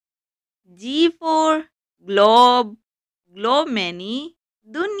G for globe, globe many,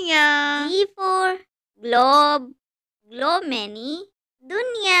 dunya. G for globe, globe many,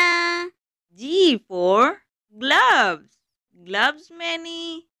 dunya. G for gloves, gloves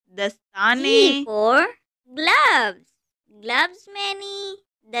many, G dastane. for gloves, gloves many,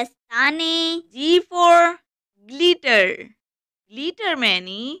 dastane. G for glitter, glitter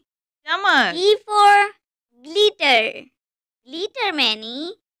many, chamak. G for glitter, glitter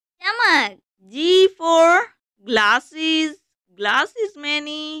many, chamak. G for glasses, glasses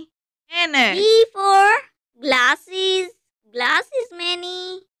many, anak. G for glasses, glasses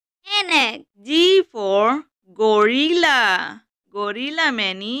many, anak. G for gorilla, gorilla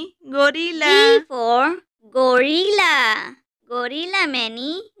many, gorilla. G for gorilla, gorilla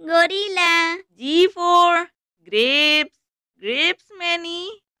many, gorilla. G for grapes, grapes many,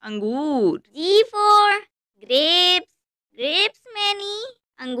 angur. G for grapes, grapes many,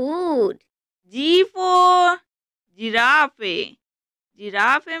 angur. G for giraffe,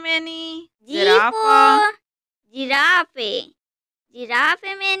 giraffe many, G giraffe. for giraffe,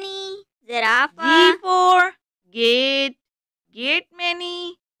 giraffe many, G giraffe. for gate, gate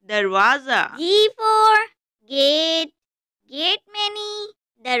many, darwaza. G for gate, gate many,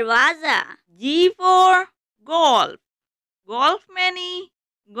 darwaza. G for golf, golf many,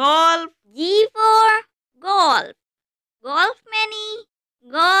 golf. G for golf, golf many,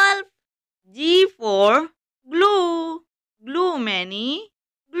 golf. G for glue, glue many,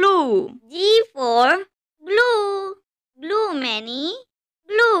 glue. G for glue, glue many,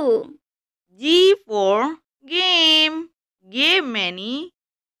 glue. G for game, game many,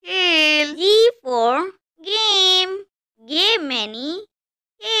 hail. G for game, game many,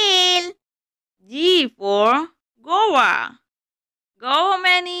 hail. G for Goa, Goa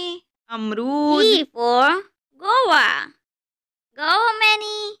many, amrud. G for Goa, Goa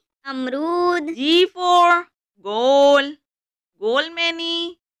many, amrud. G for goal, goal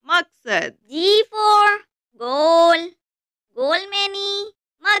many, maqsad. G for goal, goal many,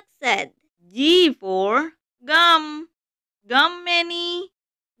 maqsad. G for gum, gum many,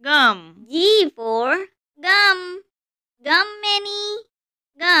 gum. G for gum, gum many,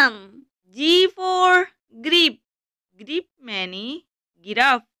 gum. G for grip, grip many,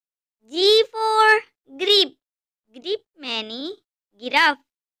 giraffe. G for grip, grip many, giraffe.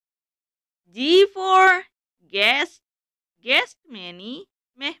 G for guest, guest many,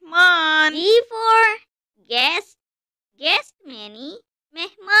 mehman. G for guest, guest many,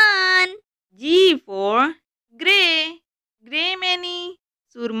 mehman. G for grey, grey many,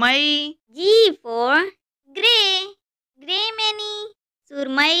 surmai. G for grey, grey many,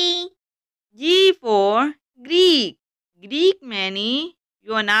 surmai. G for Greek, Greek many,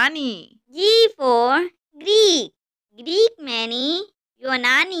 Yunani. G for Greek, Greek many,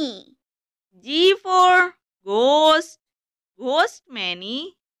 Yunani. G for ghost, ghost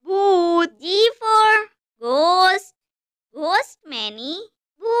many, bhoot. G for ghost, ghost many,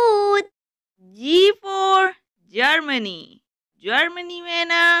 bhoot. G for Germany, Germany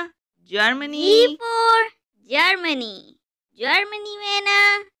mena, G Germany. for Germany, Germany mena,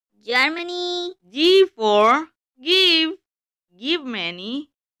 Germany. G for give, give many,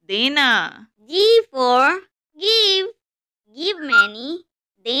 dena. G for give, give many,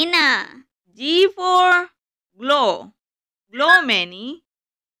 dena. G for glow, glow many,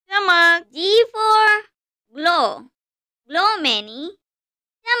 chamak. G for glow, glow many,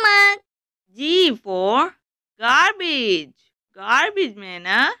 chamak. G for garbage, garbage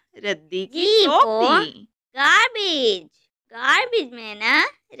mena, raddi ki G for टोपी. garbage, garbage mena,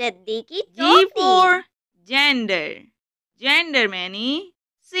 raddi ki G टोपी. for gender, gender many,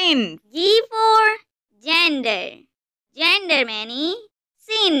 sin. G for gender, gender many,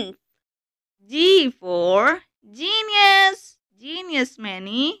 sin. G for genius, genius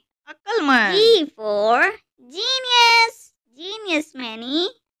many, अक्लमंद. G for genius, genius many,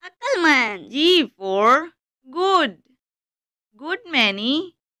 अक्लमंद. G for good, good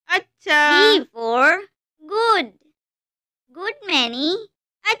many, अच्छा. G for good, good many,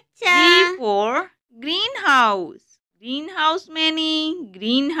 अच्छा. G for greenhouse, greenhouse many, G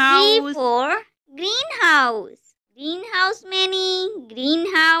greenhouse. for greenhouse, greenhouse many,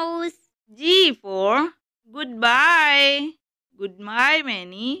 greenhouse. G for goodbye, goodbye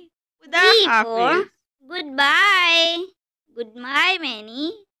many, खुदा G for Hafiz. goodbye, goodbye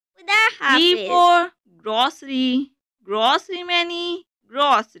many, खुदा G Hafiz. for grocery, grocery many,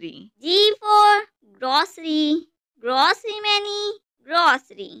 grocery. G for grocery, grocery many,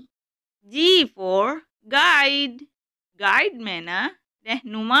 grocery. G for guide, guide mena,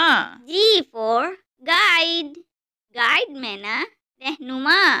 रहनुमा. G for guide, guide mena,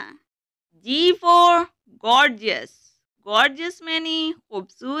 रहनुमा. G for gorgeous. Gorgeous many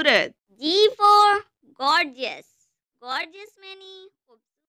खूबसूरत. G for gorgeous. Gorgeous many